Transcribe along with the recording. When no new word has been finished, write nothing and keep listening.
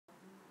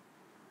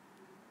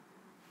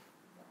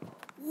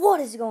What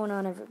is going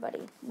on,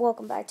 everybody?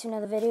 Welcome back to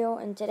another video,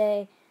 and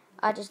today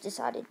I just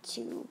decided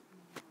to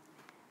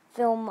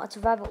film a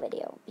survival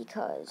video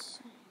because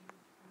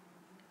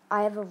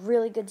I have a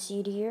really good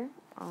seed here.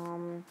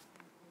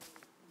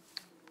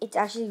 It's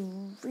actually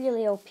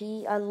really OP.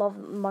 I love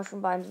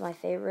mushroom biomes, my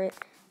favorite,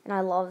 and I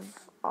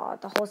love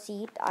the whole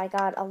seed. I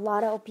got a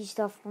lot of OP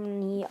stuff from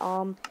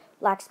the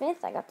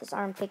blacksmith. I got this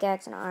iron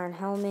pickaxe and iron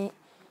helmet.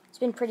 It's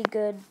been pretty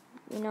good.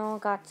 You know,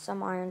 got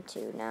some iron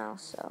too now,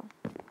 so.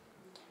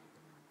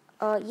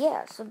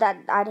 Yeah, so that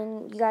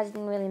you guys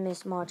didn't really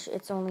miss much.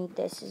 It's only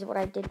this is what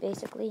I did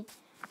basically.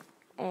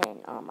 And,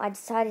 I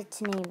decided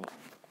to name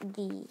it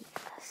the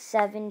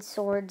 7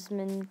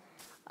 Swordsmen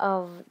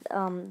of,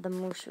 the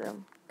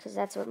Mushroom. Because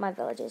that's what my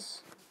village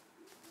is.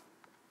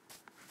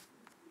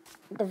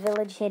 The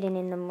village hidden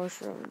in the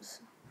mushrooms.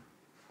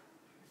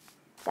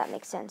 That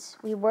makes sense.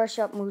 We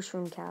worship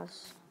mushroom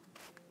cows.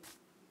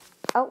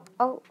 Oh,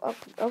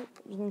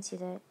 you didn't see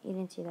that. You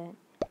didn't see that.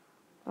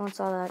 No one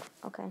saw that.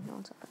 Okay, no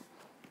one saw that.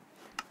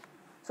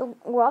 So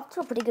we're off to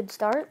a pretty good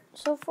start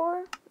so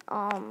far.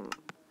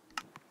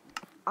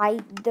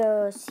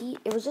 The seed,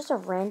 it was just a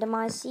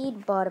randomized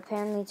seed, but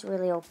apparently it's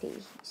really OP.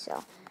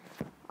 So,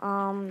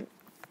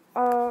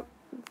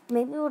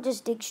 maybe we'll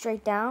just dig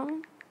straight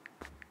down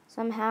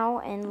somehow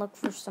and look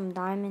for some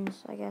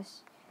diamonds, I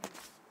guess.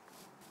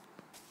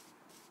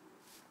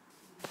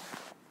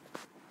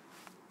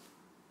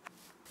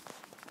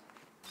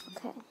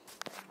 Okay.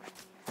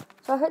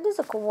 So I heard there's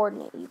a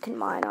coordinate you can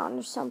mine on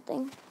or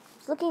something.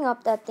 Looking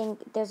up that thing,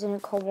 there's a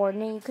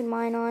coordinate you can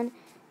mine on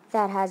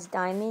that has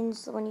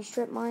diamonds when you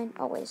strip mine.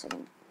 Oh, wait a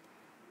second.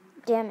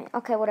 Damn it.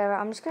 Okay, whatever.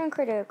 I'm just going to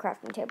create a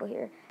crafting table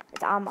here.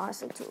 I'm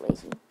honestly too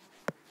lazy.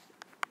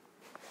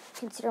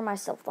 Consider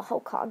myself the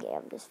hokage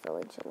of this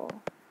village. Lol.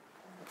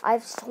 I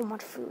have so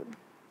much food.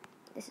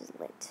 This is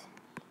lit.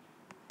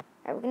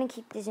 Alright, we're going to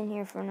keep this in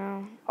here for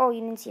now. Oh,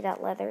 you didn't see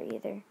that leather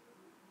either. You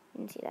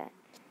didn't see that.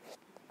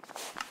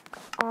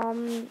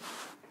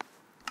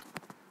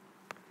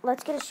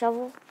 Let's get a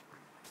shovel.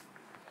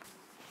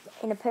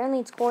 And apparently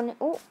it's coordinate.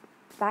 Oh,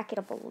 back it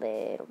up a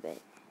little bit.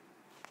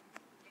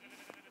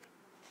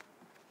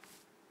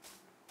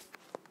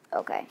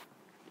 Okay.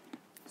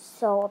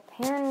 So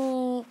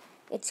apparently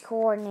it's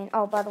coordinate.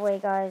 Oh, by the way,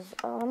 guys,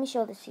 let me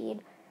show the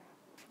seed.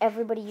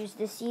 Everybody use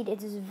this seed.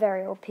 It is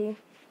very OP.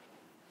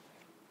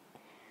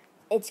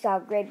 It's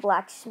got great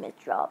blacksmith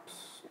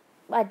drops.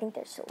 I think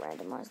they're still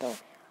randomized though.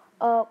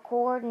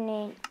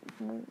 Coordinate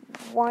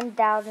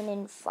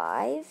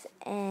 1005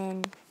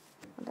 and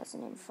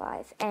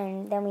 1005,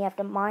 and then we have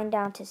to mine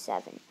down to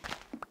 7.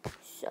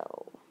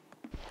 So,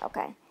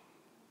 okay.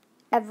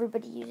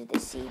 Everybody use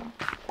this seed,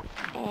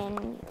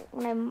 and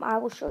when I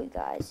will show you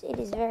guys. It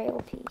is very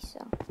OP.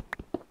 So,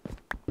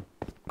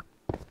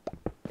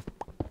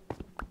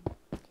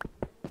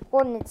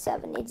 coordinate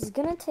 7. It's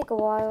gonna take a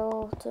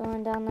while to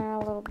run down there a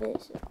little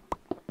bit. So,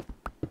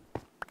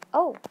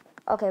 oh,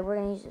 okay. We're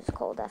gonna use this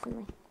coal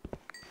definitely.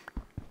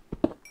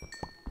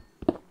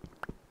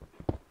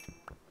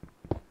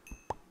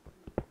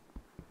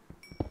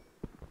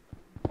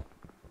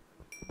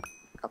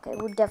 Okay,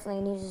 we're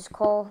definitely gonna use this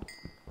coal.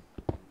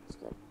 It's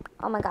good.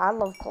 Oh my god, I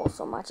love coal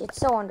so much. It's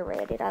so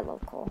underrated. I love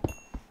coal.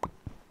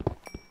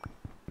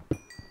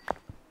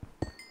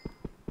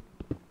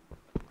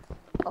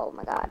 Oh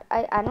my god.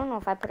 I don't know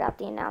if I put out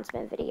the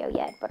announcement video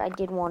yet, but I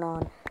did one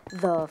on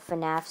the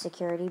FNAF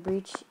security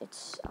breach.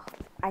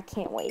 I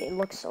can't wait. It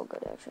looks so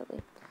good,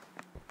 actually.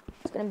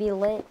 It's gonna be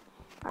lit.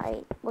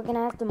 Alright, we're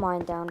gonna have to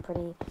mine down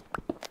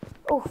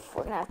Oof,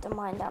 we're gonna have to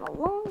mine down a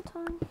long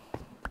time.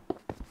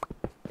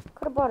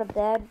 Could have brought a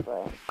bed,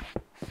 but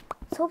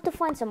let's hope to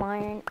find some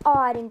iron. Oh,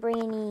 I didn't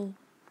bring any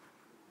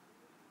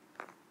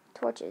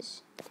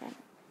torches. Damn.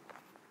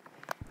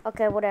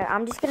 Okay, whatever.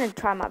 I'm just gonna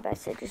try my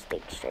best to just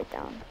dig straight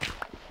down.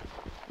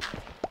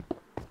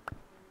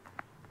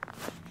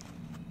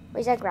 Wait,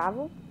 is that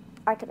gravel?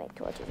 I can make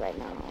torches right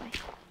now. No way.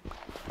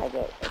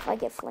 If I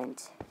get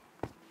flint.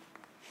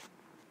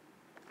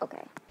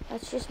 Okay,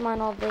 let's just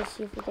mine all this.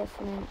 See if we get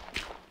flint.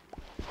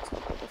 Let's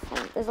hope I get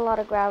flint. There's a lot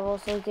of gravel,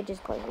 so we could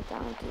just close it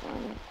down and keep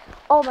mining.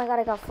 Oh my god,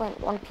 I got flint.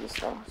 1 piece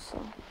though, so.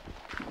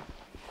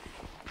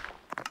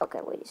 Okay,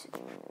 wait a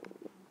second.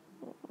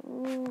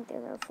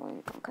 There's our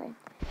flint. Okay.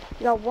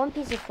 We got 1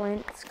 piece of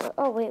flint. Let's go.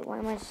 Oh wait, why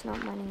am I just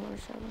not mining more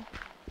shovel?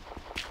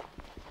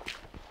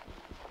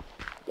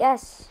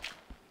 Yes.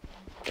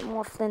 The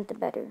more flint, the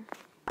better.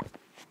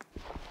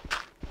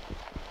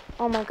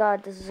 Oh my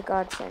god, this is a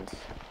godsend.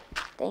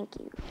 Thank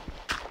you.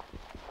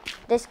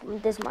 This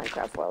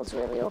Minecraft world is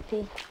really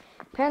OP.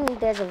 Apparently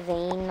there's a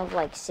vein of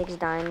like 6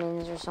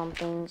 diamonds or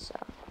something, so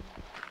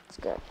it's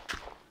good.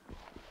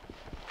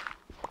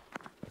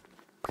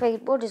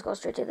 Wait, we'll just go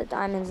straight to the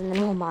diamonds and then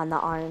we'll mine the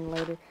iron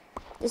later.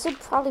 This would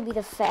probably be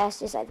the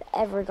fastest I've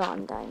ever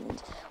gotten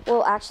diamonds.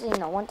 Well, actually,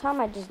 no. One time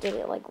I just did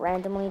it like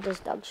randomly,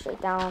 just dug straight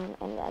down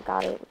and I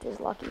got it, which was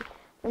lucky.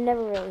 I'm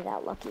never really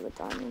that lucky with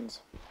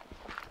diamonds.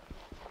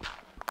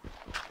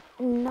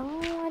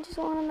 No, I just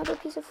want another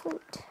piece of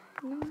flint.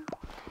 No.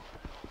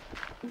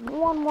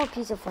 one more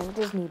piece of flint.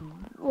 Just need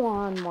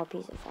one more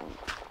piece of flint.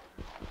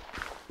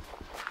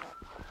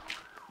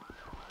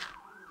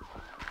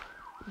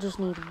 Just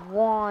need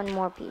one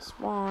more piece.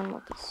 One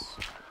more piece.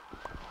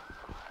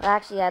 I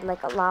actually had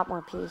like a lot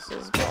more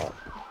pieces, but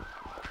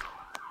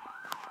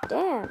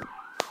damn,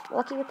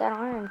 lucky with that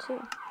iron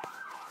too.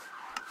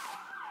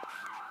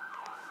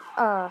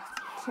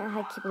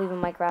 I keep leaving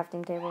my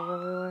crafting tables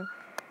everywhere.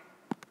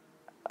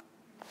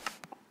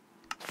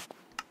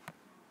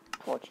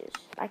 Torches.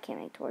 I can't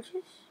make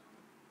torches.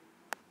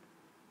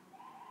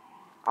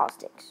 All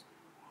sticks.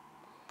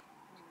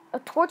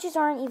 Torches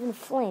aren't even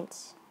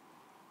flints.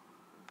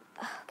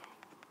 Okay.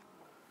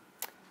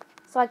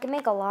 So I can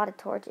make a lot of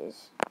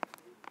torches.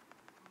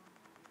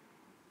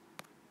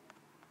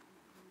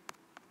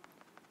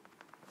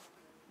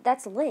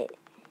 That's lit.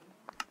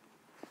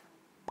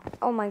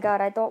 Oh my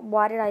god,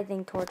 why did I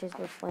think torches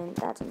were flint?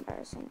 That's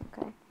embarrassing,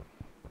 okay.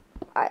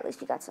 Alright, at least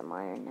we got some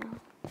iron now.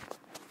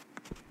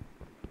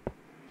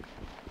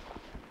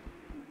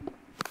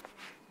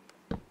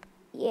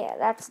 Yeah,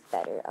 that's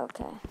better,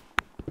 okay.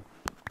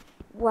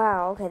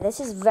 Wow, okay, this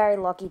is very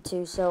lucky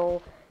too,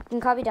 so you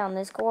can copy down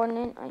this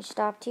coordinate. I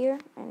stopped here,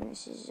 and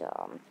this is,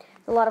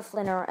 a lot of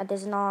flint,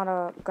 there's not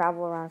a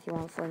gravel around if you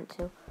want flint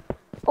too.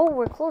 Oh,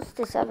 we're close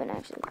to 7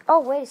 actually. Oh,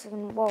 wait a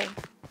second, whoa.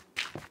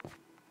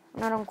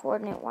 Not on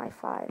coordinate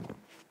Y5.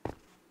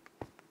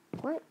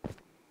 What?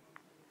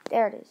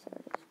 There it is.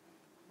 Okay.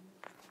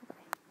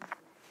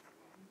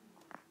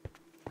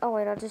 Oh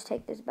wait, I'll just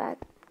take this back.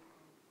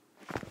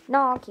 No,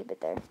 I'll keep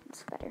it there.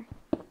 It's better.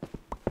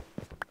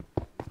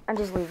 I'll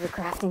just leave the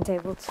crafting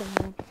table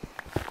somewhere.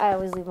 I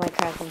always leave my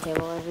crafting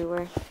table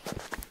everywhere.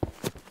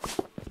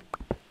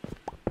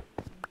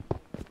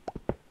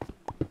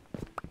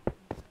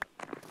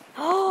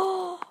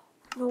 Oh,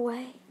 no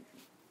way.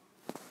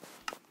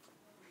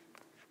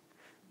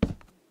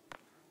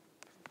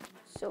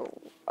 So,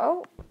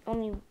 oh,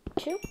 only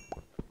 2?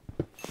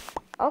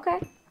 Okay.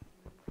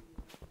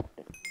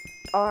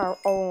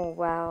 Oh,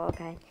 wow,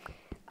 okay.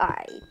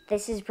 Alright,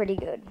 this is pretty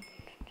good.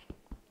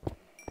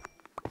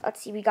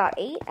 Let's see, we got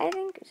 8, I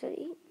think. Is it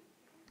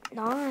 8?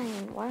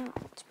 9, wow.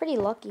 It's pretty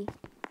lucky.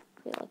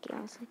 Pretty lucky,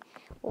 honestly.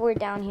 Well, we're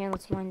down here.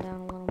 Let's mine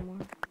down a little more.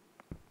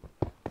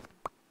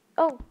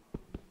 Oh.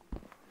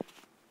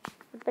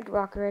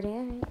 Bedrock already.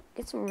 Alright.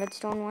 Get some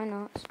redstone, why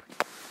not?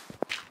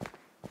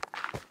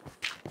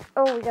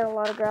 Oh, we got a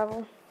lot of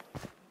gravel.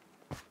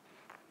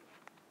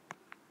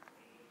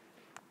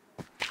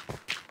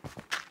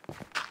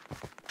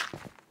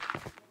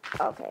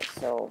 Okay,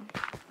 so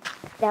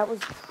that was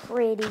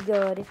pretty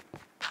good.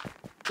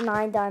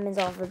 9 diamonds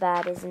off the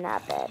bat isn't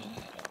that bad.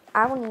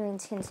 I wouldn't even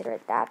consider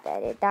it that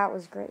bad. That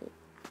was great.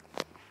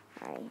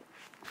 Alright.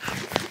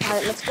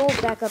 Alright, let's go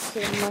back up to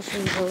the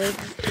mushroom village.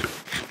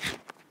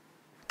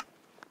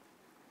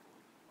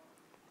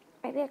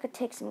 Maybe I could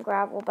take some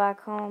gravel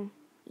back home.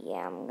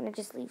 Yeah, I'm gonna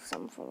just leave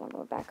some for when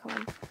we're back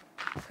home.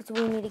 Because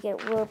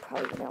we're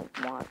probably gonna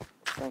want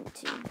flint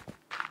too.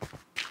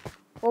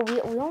 Well,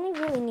 we only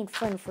really need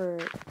flint for,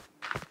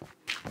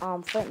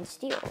 flint and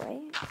steel,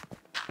 right?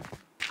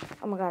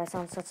 Oh my god, I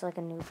sound such like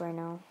a noob right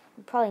now.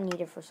 We probably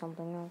need it for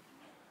something else.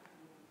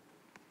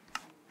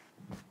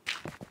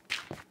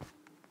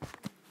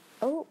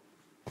 Oh.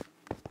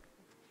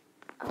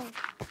 Oh,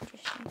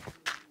 interesting.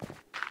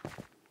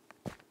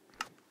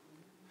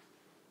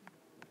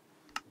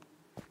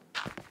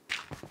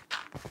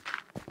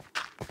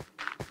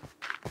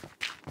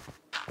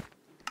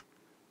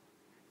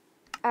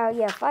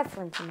 Yeah, 5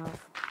 flint's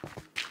enough.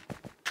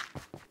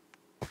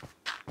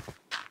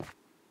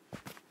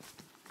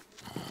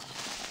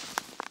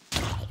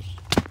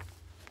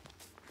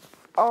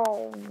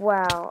 Oh,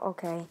 wow,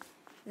 okay.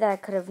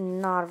 That could have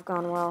not have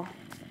gone well.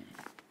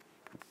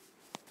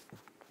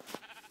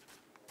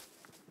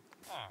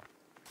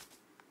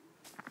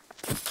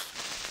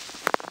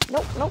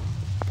 Nope, nope.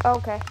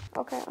 Okay.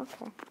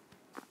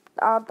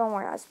 Don't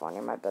worry, I spawned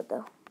near my bed,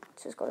 though.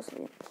 Let's just go to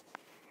sleep.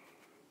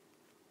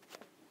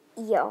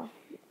 Yo.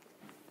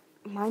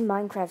 My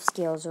Minecraft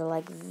skills are,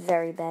 like,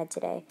 very bad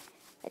today.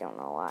 I don't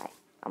know why.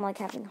 I'm, like,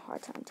 having a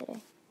hard time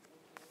today.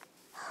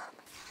 Oh,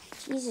 my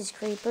God. Jesus,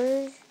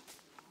 creepers.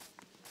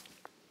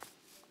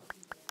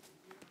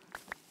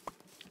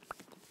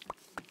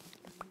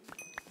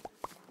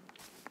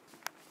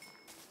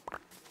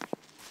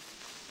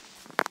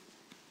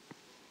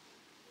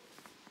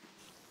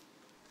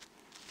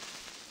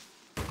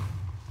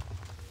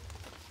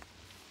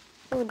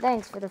 Oh,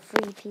 thanks for the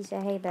free piece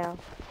of hay bale.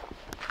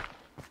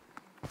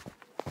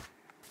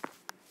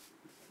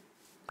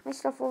 My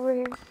stuff over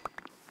here.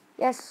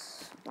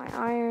 Yes, my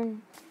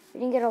iron. We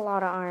didn't get a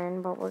lot of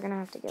iron, but we're gonna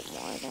have to get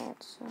more of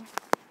that, so.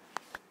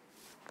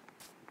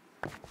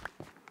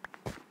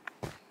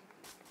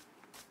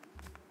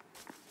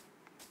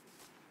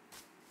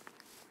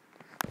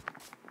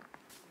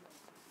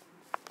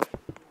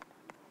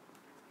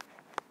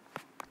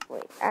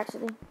 Wait,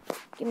 actually,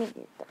 give me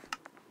the.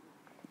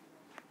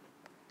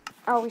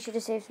 Oh, we should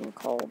have saved some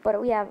coal, but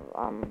we have,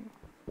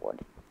 wood.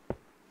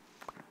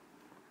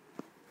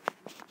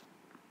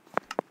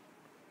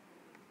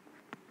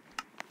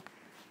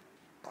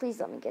 Please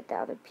let me get the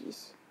other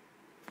piece.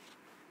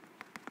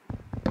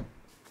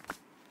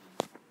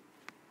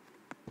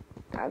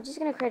 I'm just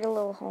gonna create a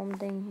little home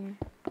thing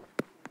here.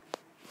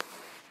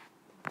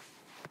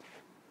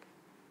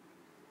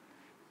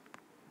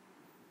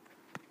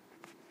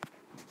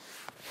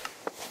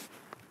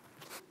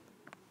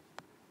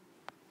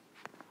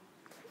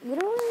 We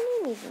don't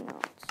really need anything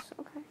else.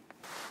 Okay.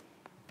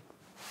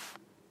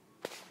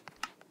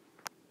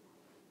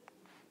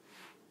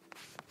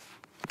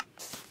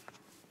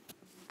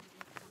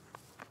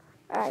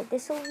 Alright,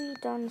 this will be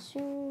done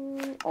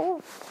soon.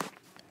 Oh!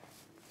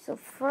 So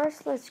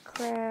first, let's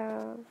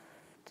craft.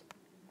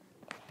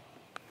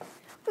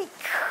 We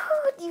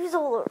could use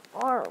all our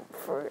arm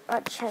for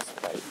a chest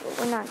plate, but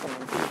we're not gonna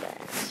do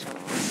that. So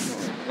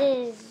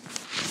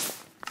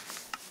this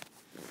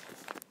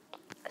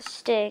a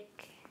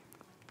stick.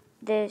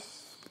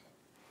 This.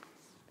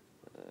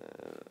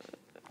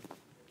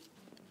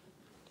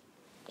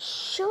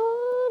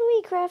 Should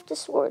we craft a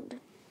sword?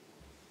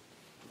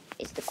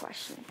 Is the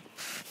question.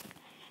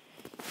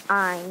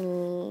 I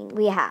mean,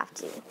 we have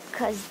to,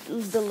 because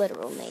the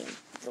literal name.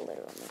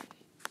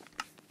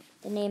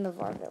 The name of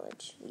our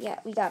village. Yeah,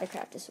 we gotta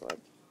craft a sword.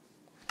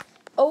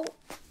 Oh,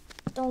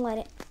 don't let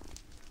it.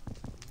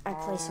 I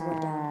placed the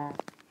wood down.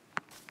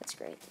 That's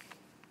great.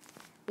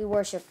 We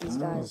worship these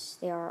guys.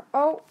 They are.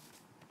 Oh,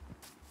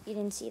 you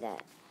didn't see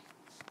that.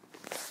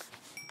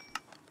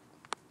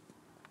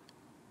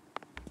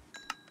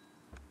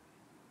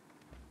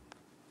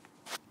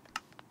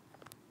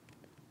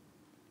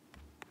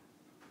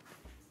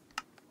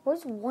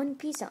 Where's one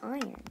piece of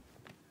iron?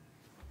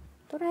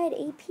 Thought I had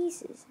 8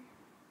 pieces.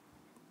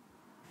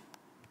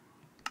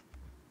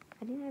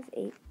 I didn't have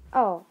 8.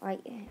 Oh, I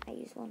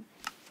used one.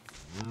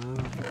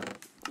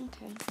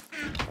 Okay.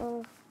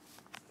 Oh,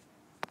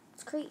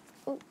 let's create.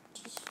 Oh,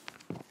 jeez.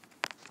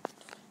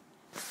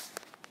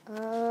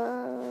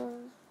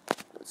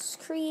 Let's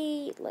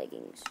create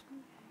leggings.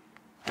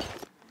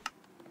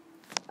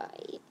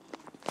 Alright.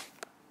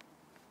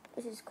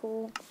 This is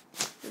cool.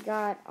 We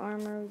got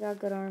armor. We got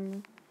good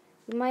armor.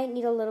 We might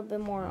need a little bit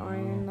more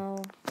iron,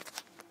 though.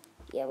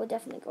 Yeah, we're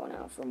definitely going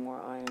out for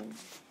more iron.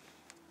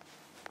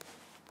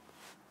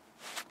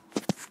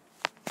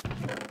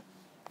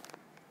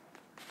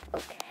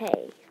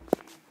 Okay.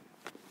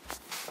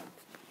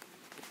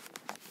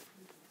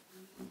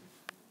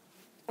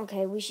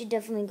 Okay, we should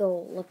definitely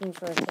go looking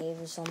for a cave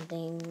or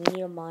something. We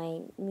need to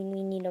mine. We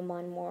need to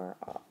mine more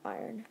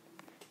iron.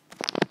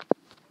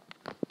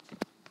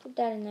 Put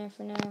that in there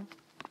for now.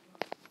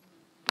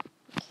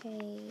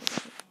 Okay.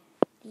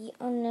 The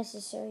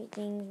unnecessary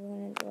things we're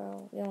gonna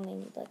grow. We only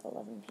need like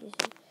 11 pieces.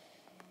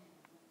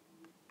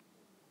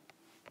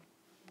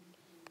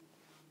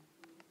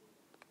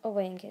 Oh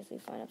wait, in case we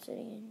find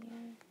obsidian.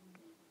 Yeah.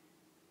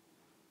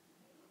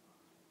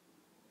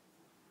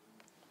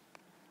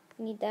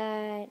 We need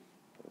that.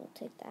 We'll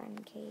take that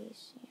in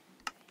case. Yeah.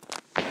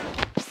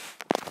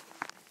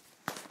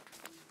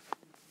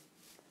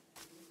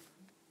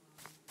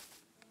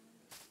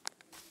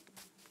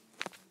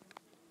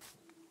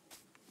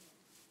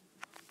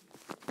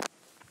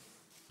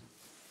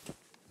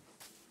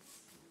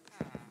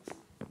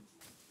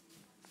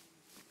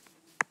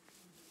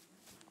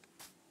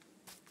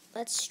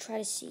 Let's try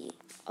to see.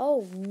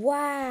 Oh,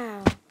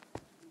 wow.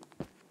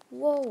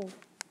 Whoa.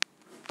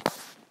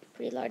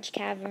 Pretty large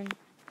cavern.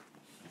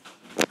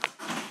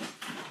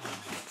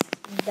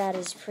 That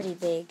is pretty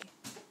big.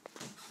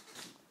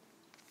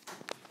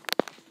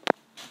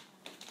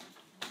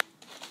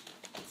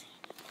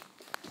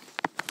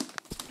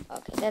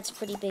 Okay, that's a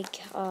pretty big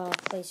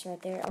place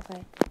right there.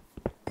 Okay.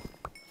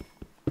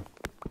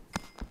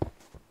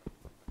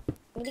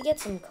 I'm gonna get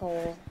some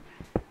coal.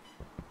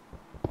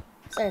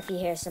 Sorry if you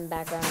hear some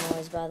background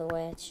noise, by the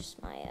way. It's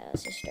just my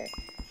sister.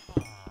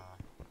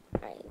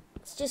 Alright,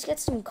 let's just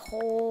get some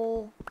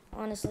coal,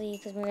 honestly,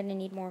 because we're gonna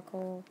need more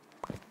coal.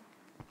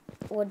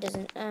 Wood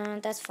doesn't,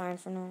 that's fine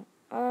for now.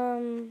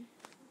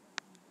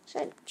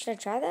 Should I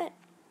try that?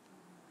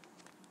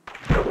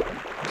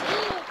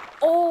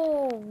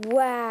 Oh,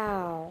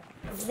 wow.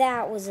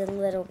 That was a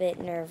little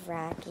bit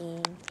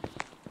nerve-wracking.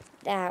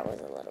 That was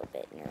a little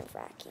bit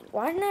nerve-wracking.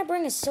 Why didn't I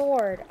bring a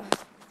sword?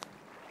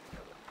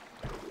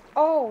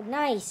 Oh,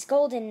 nice.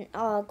 Golden.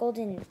 I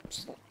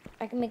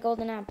can make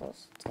golden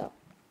apples. Let's go.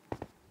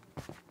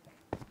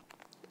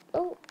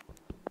 Oh.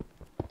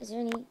 Is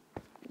there any?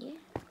 Yeah.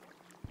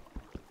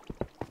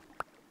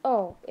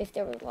 Oh, if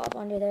there was lava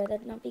under there,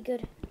 that'd not be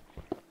good.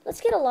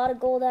 Let's get a lot of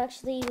gold,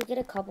 actually. We'll get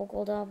a couple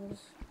gold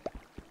apples.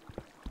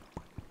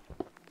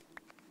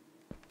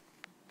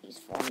 These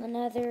from the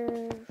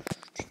nether.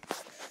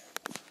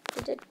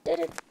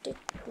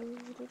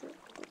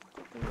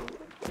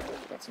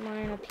 Get some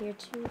iron up here,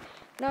 too.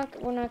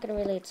 We're not going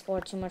to really explore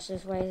too much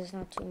this way. There's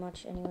not too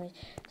much anyways.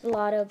 There's a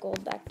lot of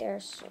gold back there,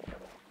 so...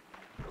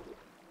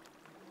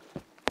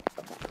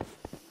 Okay.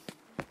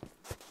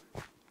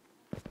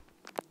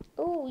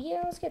 Oh,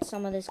 yeah, let's get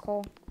some of this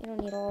coal. You don't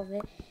need all of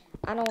it.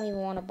 I don't even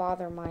want to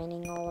bother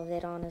mining all of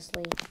it,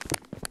 honestly.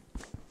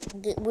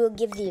 We'll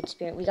give the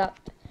experience. We got...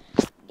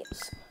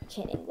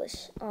 can't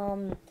English.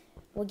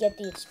 We'll get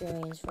the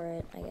experience for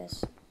it, I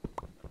guess.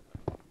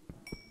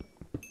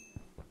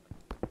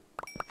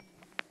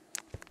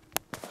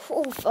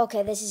 Oof,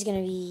 okay, this is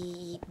gonna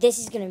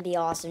be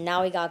awesome.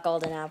 Now we got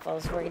golden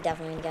apples. We're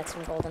definitely gonna get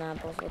some golden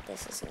apples with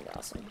this. This is gonna be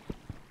awesome.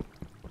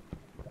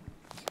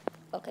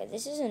 Okay,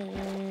 this is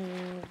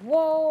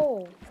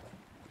whoa!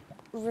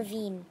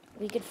 Ravine.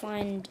 We could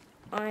find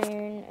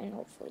iron and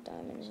hopefully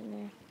diamonds in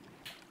there.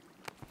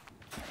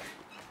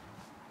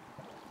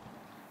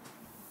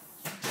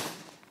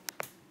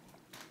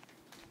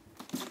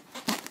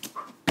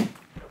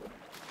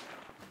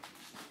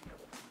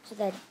 So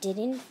that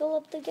didn't fill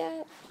up the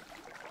gap?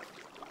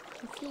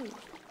 Confused.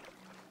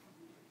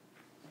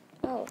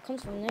 Oh, it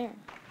comes from there.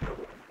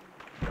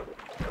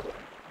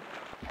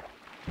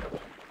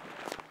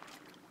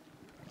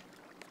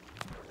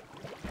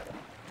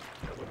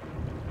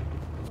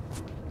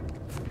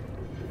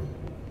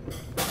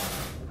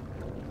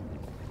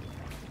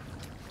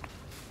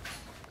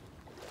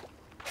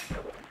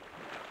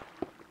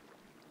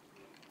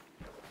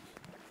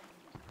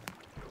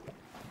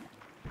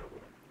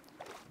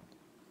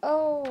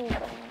 Oh, I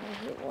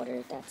hate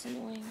water. That's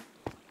annoying.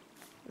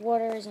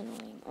 Water is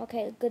annoying.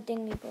 Okay, good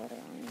thing we brought our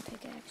iron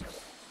pickaxe.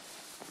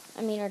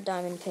 I mean our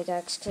diamond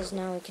pickaxe, because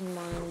now we can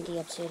mine the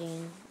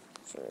obsidian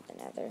for the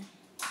nether.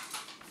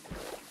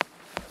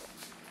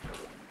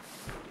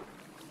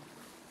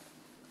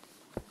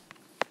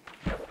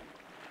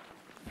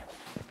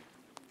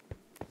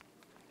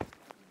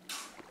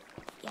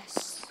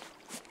 Yes.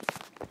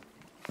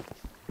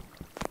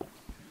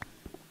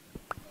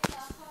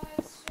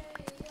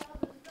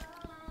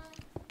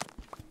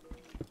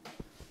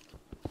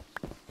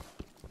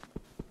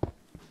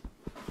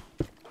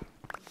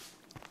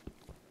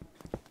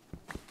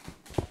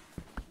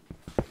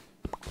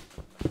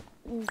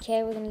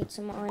 Okay, we're gonna get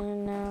some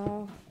iron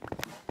now.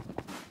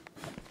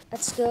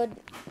 That's good.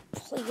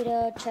 Get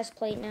a chest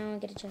plate now.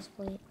 Get a chest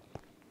plate.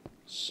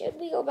 Should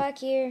we go back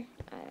here?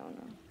 I don't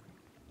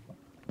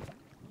know.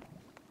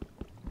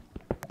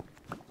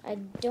 I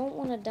don't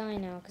want to die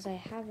now because I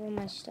have all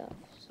my stuff.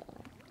 So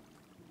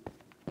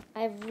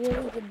I have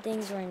really good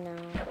things right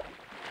now.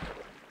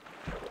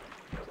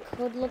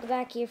 Could look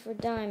back here for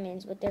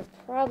diamonds, but they're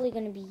probably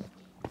gonna be.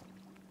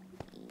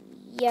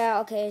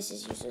 Yeah, okay, this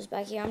is useless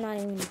back here. I'm not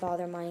even gonna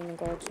bother mining the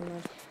gold too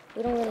much.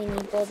 We don't really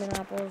need golden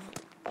apples.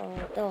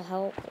 They'll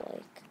help.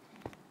 Like,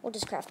 we'll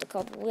just craft a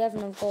couple. We have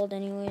enough gold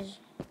anyways.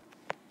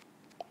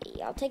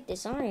 Hey, I'll take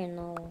this iron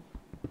though.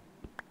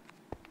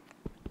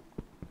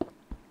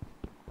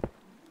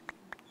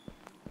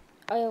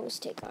 I always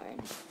take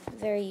iron.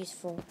 Very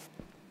useful.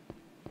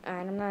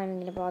 And I'm not even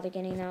gonna bother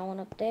getting that one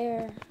up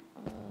there.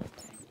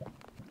 Okay.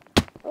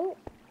 Oh.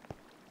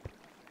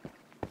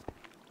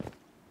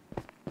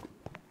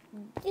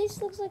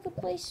 This looks like a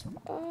place,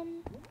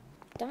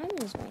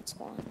 diamonds might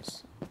spawn.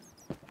 So.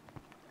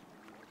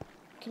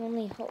 We can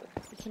only hope.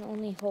 We can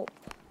only hope.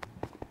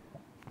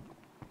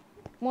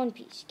 One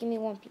piece. Give me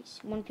one piece.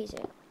 One piece of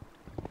it.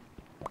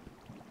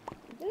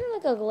 Isn't there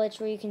like a glitch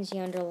where you can see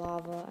under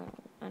lava?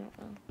 I don't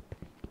know.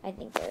 I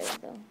think there is,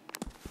 though.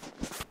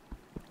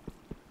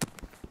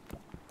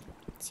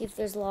 Let's see if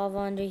there's lava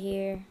under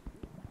here.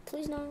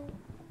 Please no.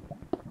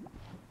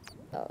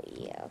 Oh,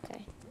 yeah,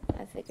 okay.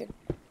 I figured.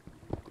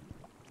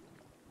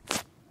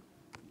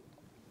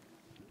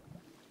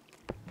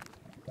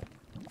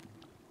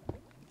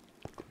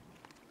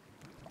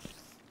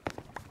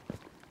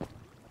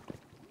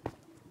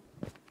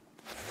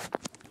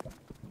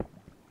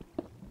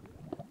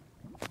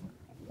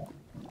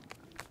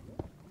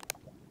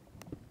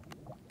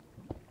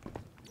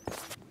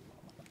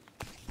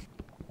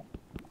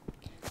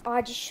 Oh,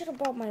 I just should have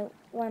bought my...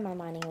 Why am I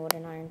mining a wood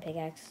and iron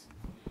pickaxe?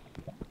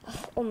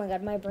 Oh my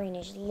god, my brain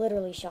is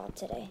literally shot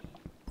today.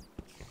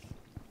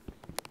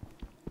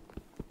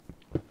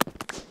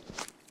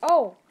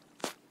 Oh!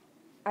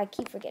 I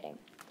keep forgetting.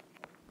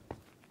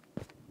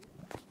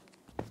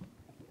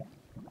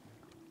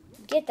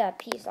 Get that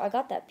piece. I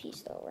got that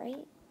piece though,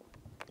 right?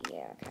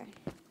 Yeah, okay.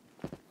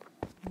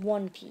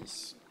 One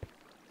piece.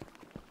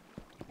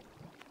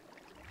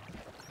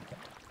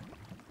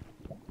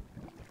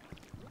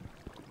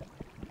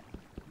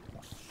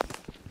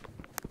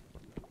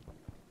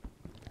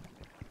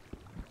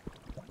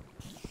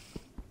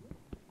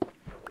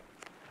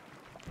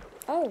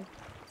 Oh,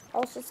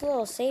 also it's a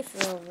little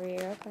safer over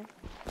here, okay.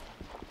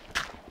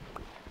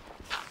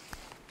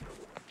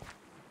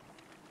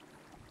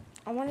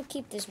 I want to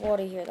keep this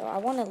water here though. I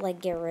want to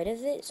like get rid of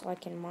it so I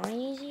can mine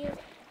easier,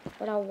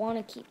 but I want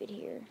to keep it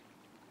here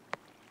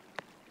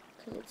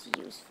because it's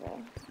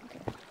useful. Okay.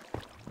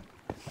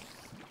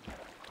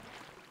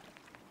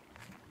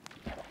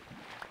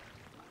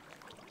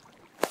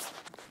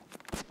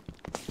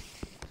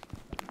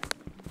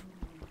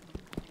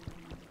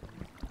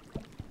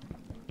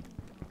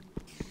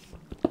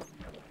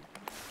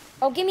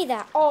 Oh, give me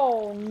that.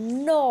 Oh,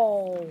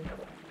 no.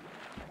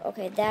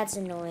 Okay, that's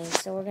annoying.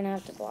 So we're going to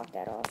have to block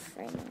that off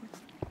right now.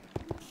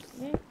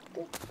 Yeah,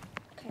 good.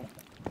 Okay.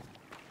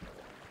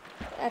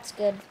 That's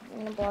good. I'm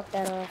going to block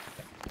that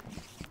off.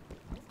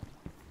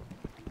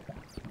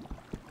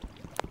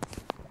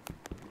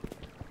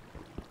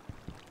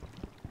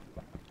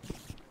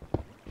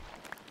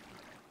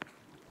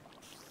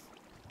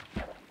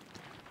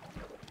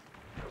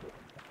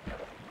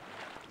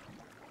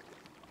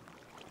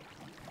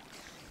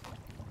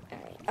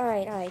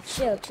 Alright,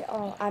 chill.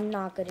 Oh, I'm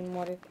not good in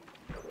water.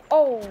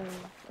 Oh!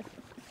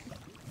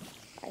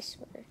 I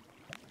swear.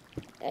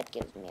 That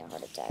gives me a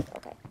heart attack.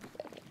 Okay.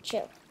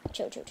 Chill.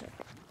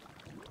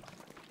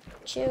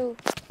 Chill.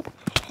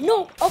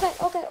 No!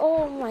 Okay.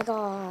 Oh my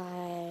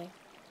god.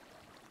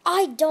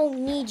 I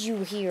don't need you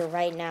here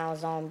right now,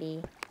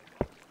 zombie.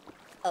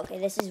 Okay,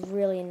 this is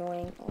really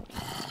annoying. Oh.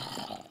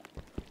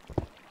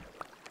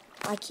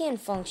 I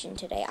can't function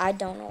today. I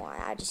don't know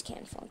why. I just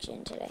can't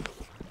function today.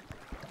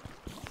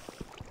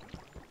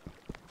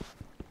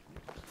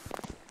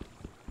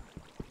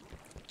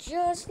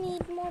 Just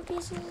need more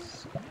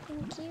pieces.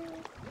 Thank you.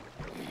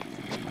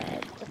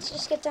 Alright, let's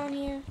just get down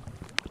here.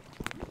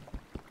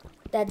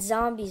 That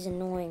zombie's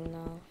annoying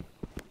though.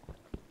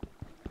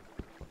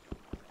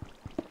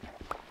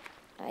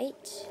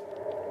 Right.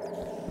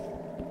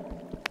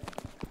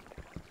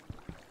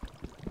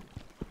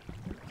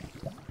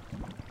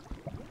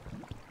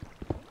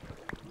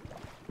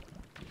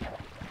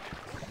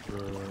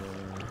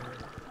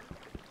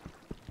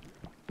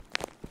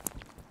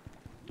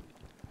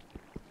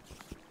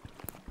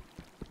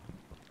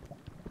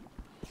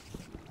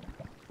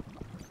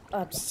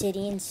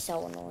 Obsidian's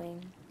so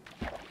annoying.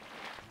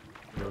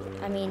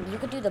 I mean, you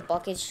could do the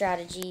bucket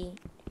strategy,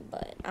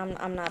 but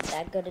I'm not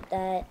that good at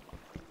that.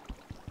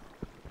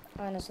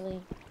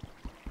 Honestly.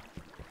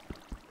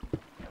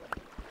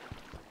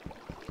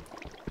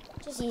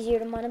 Just easier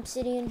to mine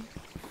obsidian.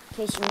 In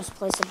case you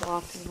misplace a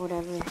block or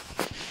whatever.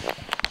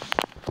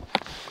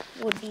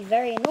 Would be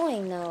very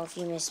annoying though if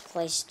you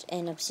misplaced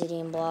an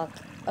obsidian block.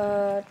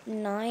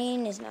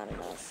 9 is not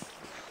enough.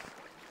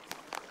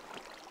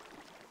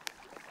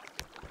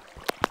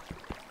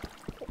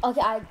 Okay,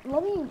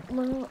 let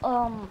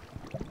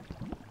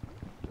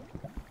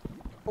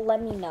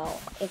me know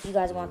if you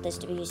guys want this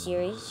to be a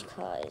series,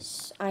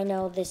 because I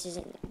know this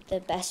isn't the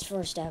best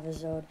first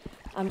episode.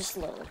 I'm just a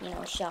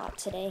little, shot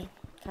today.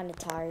 Kind of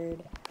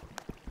tired.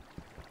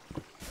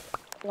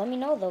 Let me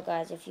know, though,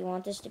 guys, if you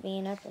want this to be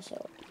an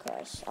episode,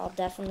 because I'll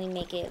definitely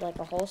make it, like,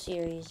 a whole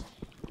series.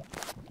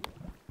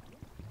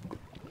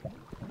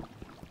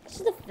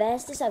 This is the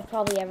fastest I've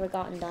probably ever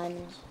gotten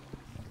diamonds,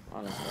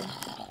 honestly.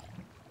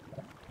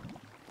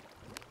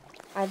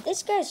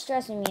 This guy's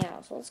stressing me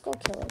out, so let's go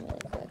kill him really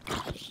quick.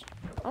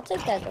 I'll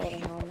take that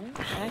golden helmet.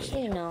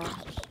 Actually, no.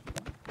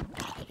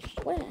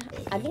 What?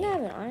 I think I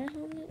have an iron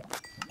helmet.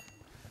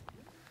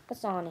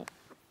 What's on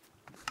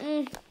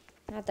it?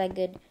 Not that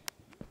good.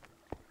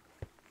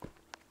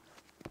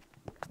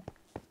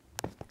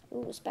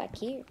 Ooh, it's back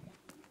here.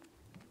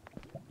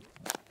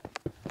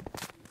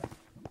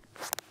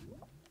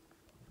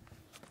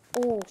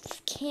 Ooh,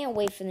 can't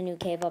wait for the new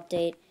cave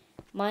update.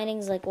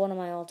 Mining's like one of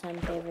my all-time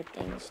favorite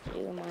things to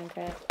do in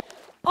Minecraft.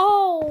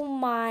 Oh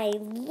my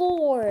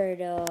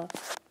lord!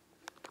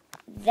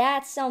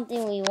 That's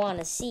something we want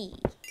to see.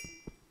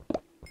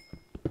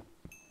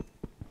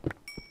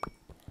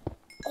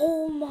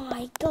 Oh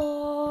my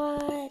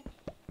god!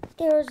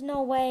 There's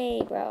no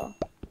way, bro.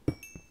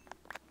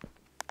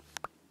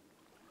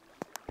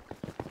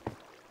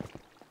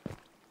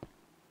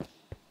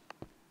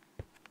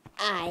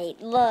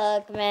 Alright,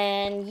 look,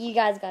 man. You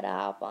guys gotta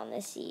hop on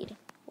this seed.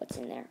 What's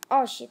in there?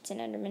 Oh shit, it's an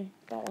Enderman.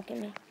 Don't look at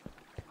me.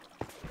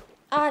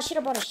 I should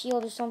have brought a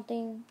shield or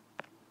something.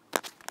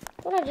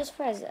 What I just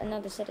pressed?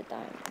 Another set of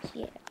diamonds.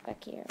 Yeah,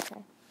 back here.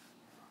 Okay.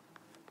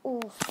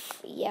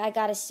 Oof. Yeah, I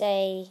gotta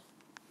say,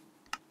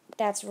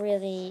 that's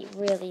really,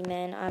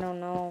 man, I don't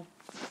know.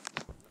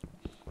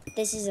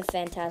 This is a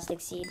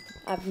fantastic seed.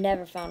 I've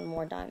never found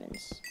more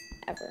diamonds.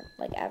 Ever.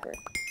 Like, ever.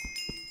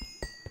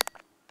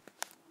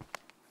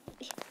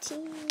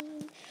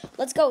 15.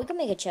 Let's go. We can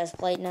make a chest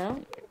plate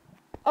now.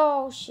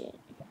 Oh, shit.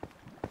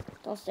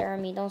 Don't stare at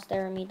me. Don't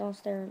stare at me. Don't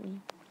stare at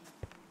me.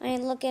 I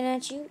ain't looking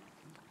at you.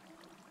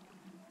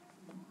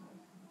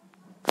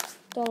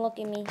 Don't look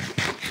at me.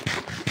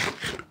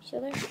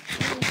 Still there?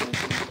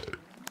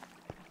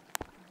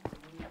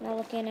 Not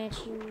looking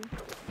at you.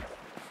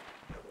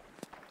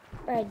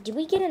 Alright, did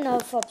we get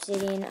enough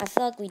obsidian? I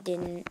feel like we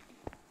didn't.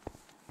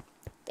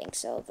 Think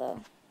so,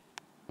 though.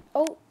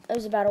 Oh, I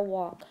was about to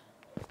walk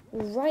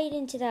right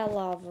into that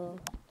lava.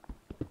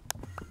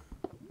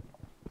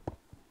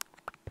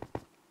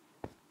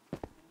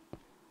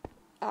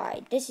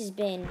 Alright, this has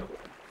been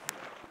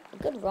a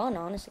good run,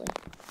 honestly.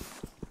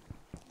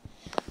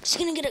 Just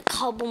gonna get a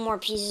couple more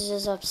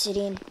pieces of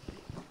obsidian.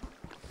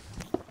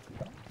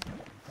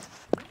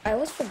 I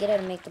always forget how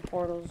to make the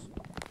portals.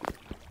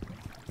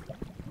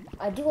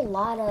 I do a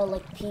lot of,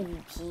 like,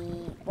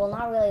 PvP. Well,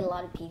 not really a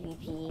lot of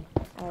PvP.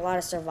 A lot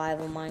of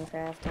survival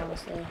Minecraft,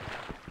 honestly.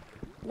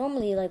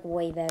 Normally, like,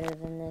 way better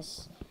than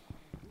this.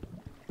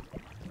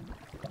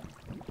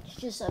 It's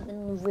just, I've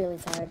been really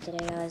tired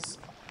today, guys.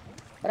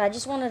 But I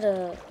just wanted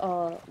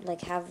to,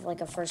 like, have,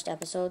 like, a first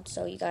episode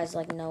so you guys,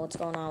 like, know what's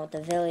going on with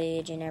the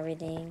village and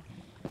everything.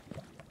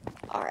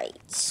 Alright,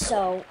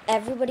 so,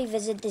 everybody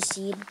visit the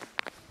seed.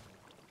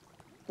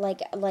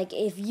 Like,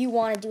 if you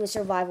want to do a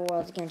survival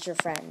world against your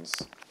friends,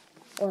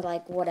 or,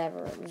 like,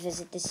 whatever,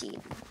 visit the seed.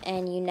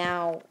 And you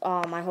now,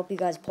 I hope you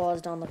guys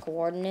paused on the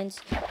coordinates,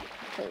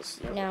 because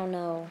you now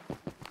know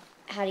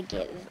how to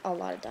get a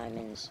lot of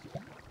diamonds.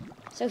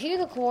 So here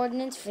are the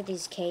coordinates for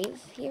this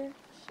cave here.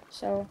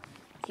 So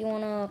if you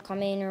want to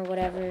come in or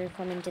whatever,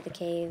 come into the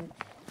cave,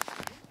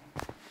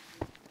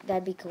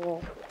 that'd be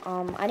cool.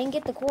 I didn't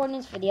get the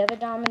coordinates for the other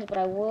diamonds, but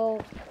I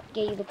will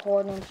get you the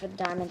coordinates for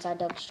the diamonds I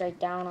dug straight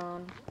down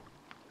on.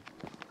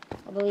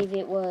 I believe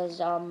it was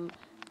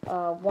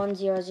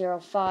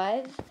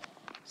 1005,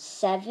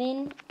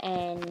 7,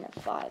 and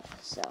 5.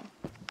 So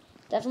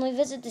definitely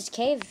visit this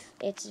cave.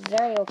 It's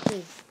very OP.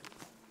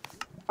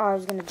 Oh, I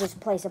was gonna just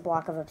place a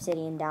block of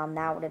obsidian down.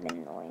 That would have been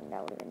annoying.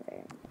 That would have been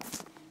very annoying.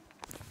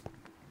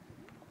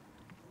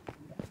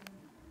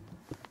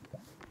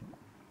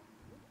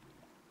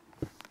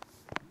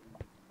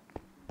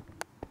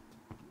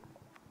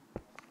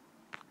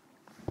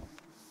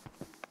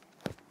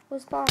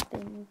 What's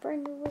popping?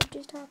 Brenda was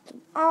just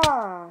talking.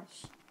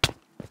 Gosh.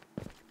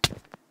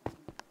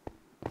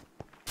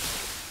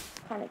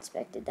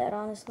 Unexpected that,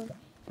 honestly.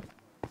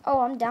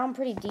 Oh, I'm down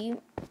pretty deep.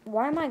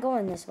 Why am I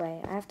going this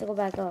way? I have to go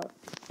back up.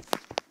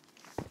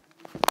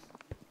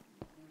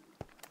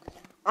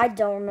 I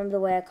don't remember the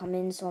way I come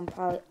in, so I'm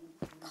probably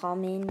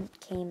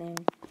came in.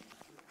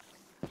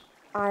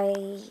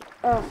 Oh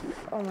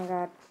my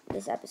god,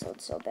 this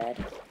episode's so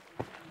bad.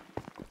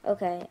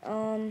 Okay,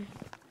 oh,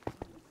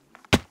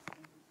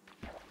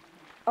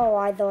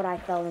 I thought I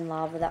fell in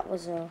lava. That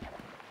was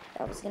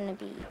gonna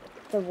be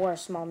the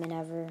worst moment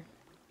ever.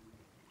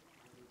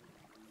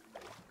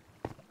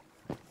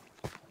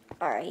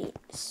 Alright,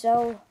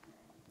 so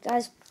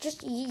guys,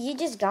 you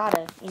just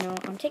gotta,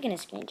 I'm taking a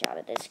screenshot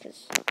of this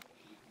because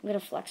I'm gonna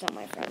flex on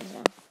my friends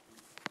now.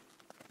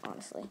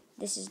 Honestly,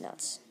 this is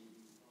nuts.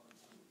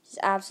 This is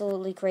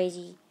absolutely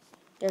crazy.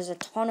 There's a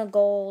ton of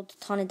gold,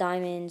 ton of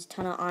diamonds,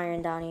 ton of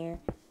iron down here.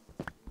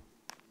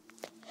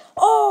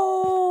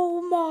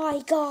 Oh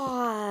my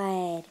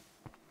god!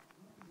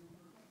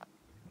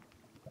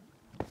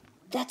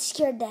 That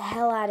scared the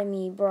hell out of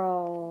me,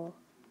 bro.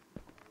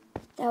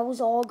 That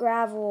was all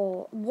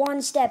gravel.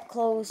 One step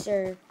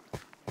closer,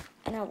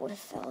 and I would have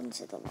fell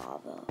into the lava.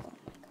 Oh my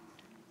god.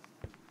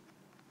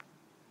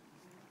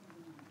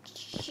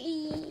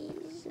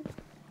 Jeez.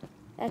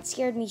 That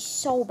scared me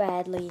so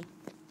badly.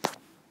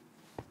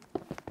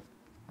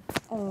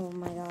 Oh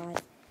my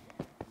god.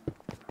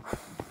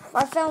 If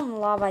I fell in the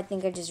lava, I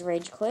think I'd just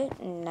rage quit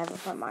and never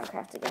play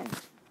Minecraft again,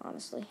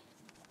 honestly.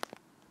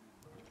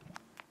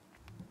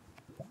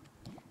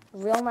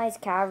 Real nice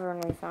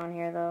cavern we found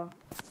here, though.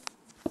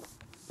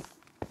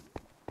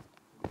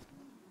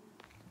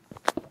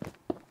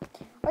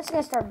 I'm just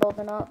gonna start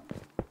building up.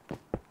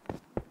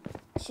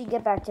 I should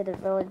get back to the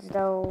village,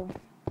 though.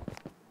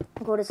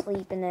 Go to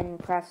sleep and then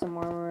craft some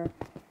armor.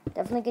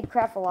 Definitely could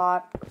craft a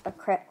lot.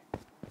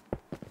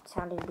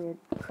 Sounded weird.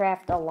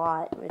 Craft a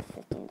lot with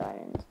 15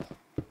 diamonds.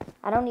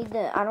 I don't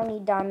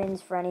need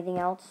diamonds for anything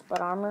else but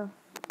armor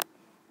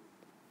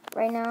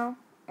right now.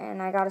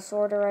 And I got a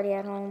sword already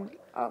at home.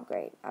 Oh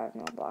great, I have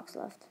no blocks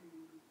left.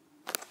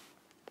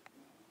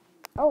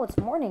 Oh, it's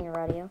morning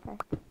already. Okay.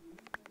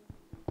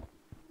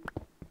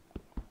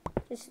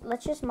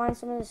 Let's just mine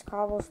some of this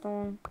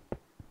cobblestone.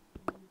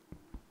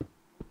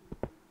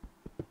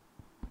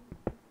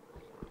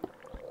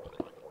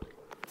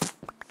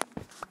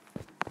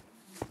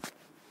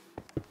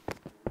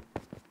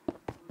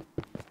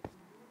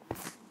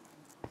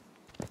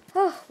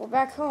 Oh, we're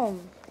back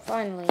home.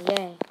 Finally,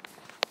 yay.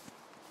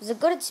 It was a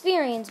good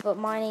experience, but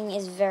mining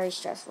is very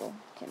stressful.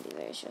 Can be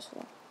very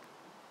stressful.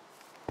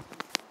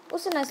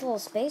 What's a nice little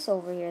space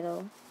over here,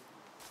 though?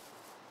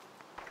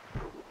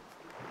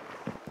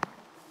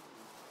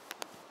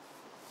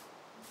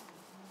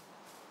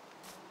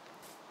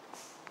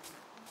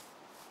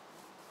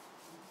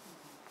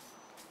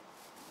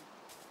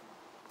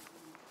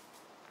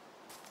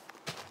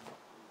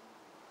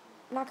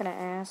 I'm not gonna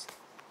ask.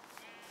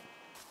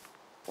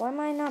 Why am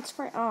I not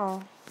spraying?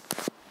 Oh.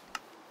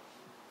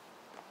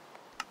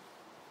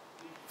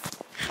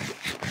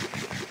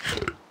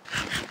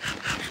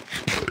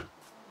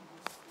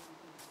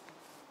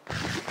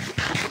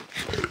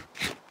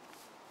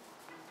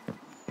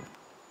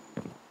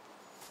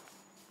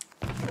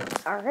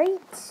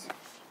 Alright.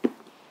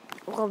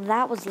 Well,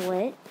 that was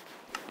lit.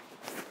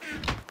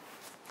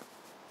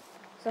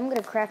 So I'm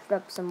gonna craft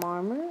up some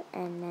armor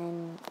and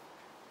then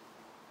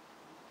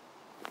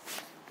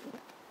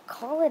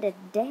call it a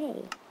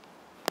day.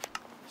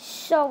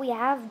 So we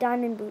have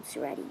diamond boots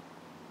ready.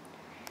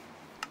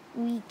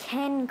 We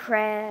can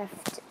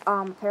craft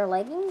a pair of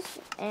leggings,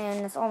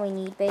 and that's all we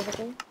need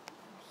basically.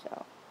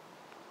 So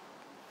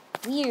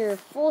we're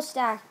full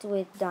stacked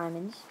with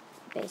diamonds,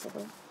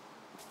 basically.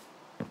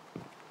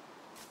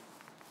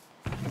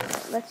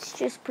 Let's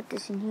just put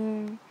this in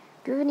here.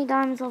 Do we have any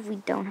diamonds left? We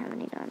don't have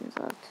any diamonds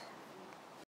left.